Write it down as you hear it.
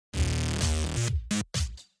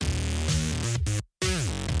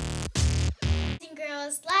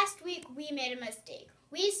Last week we made a mistake.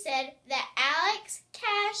 We said that Alex,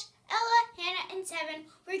 Cash, Ella, Hannah, and Seven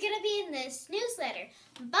were going to be in this newsletter.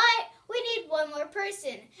 But we need one more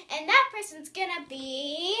person, and that person's going to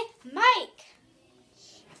be Mike.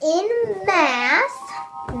 In math,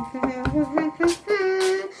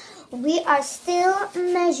 we are still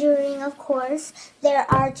measuring, of course. There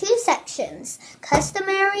are two sections,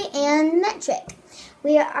 customary and metric.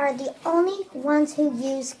 We are the only ones who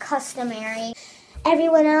use customary.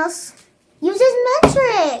 Everyone else uses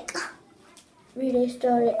metric. Read a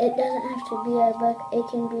story. It doesn't have to be a book. It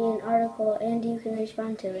can be an article, and you can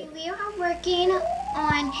respond to it. We are working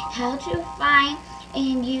on how to find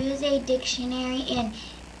and use a dictionary and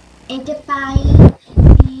identifying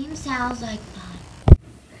names sounds like fun.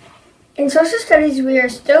 In social studies, we are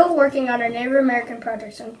still working on our Native American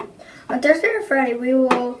projects. On Thursday or Friday, we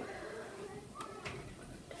will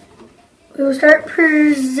start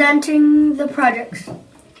presenting the projects.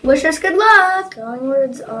 Wish us good luck! Spelling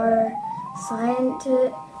words are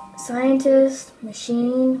scientist,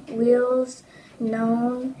 machine, wheels,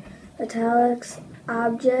 known, italics,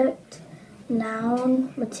 object,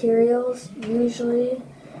 noun, materials, usually,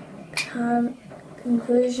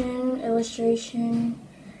 conclusion, illustration,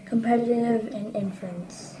 competitive, and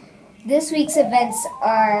inference. This week's events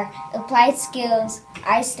are Applied Skills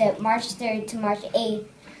iStep, March 3rd to March 8th.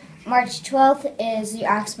 March 12th is the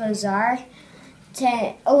Oxbow Bazaar,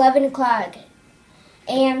 11 o'clock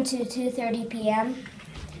a.m. to 2:30 p.m.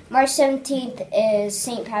 March 17th is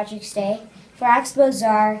St. Patrick's Day. For Oxbow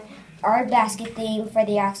Bazaar, our basket theme for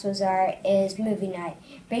the Oxbow Bazaar is movie night.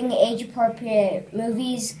 Bring age-appropriate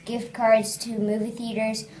movies, gift cards to movie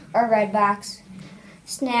theaters or Redbox,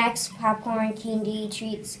 snacks, popcorn, candy,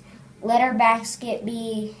 treats. Let our basket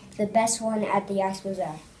be the best one at the Oxbow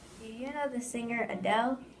Bazaar. Do you know the singer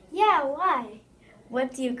Adele? Yeah, why?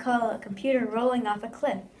 What do you call a computer rolling off a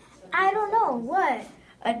cliff? I don't know. What?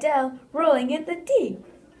 Adele rolling in the deep.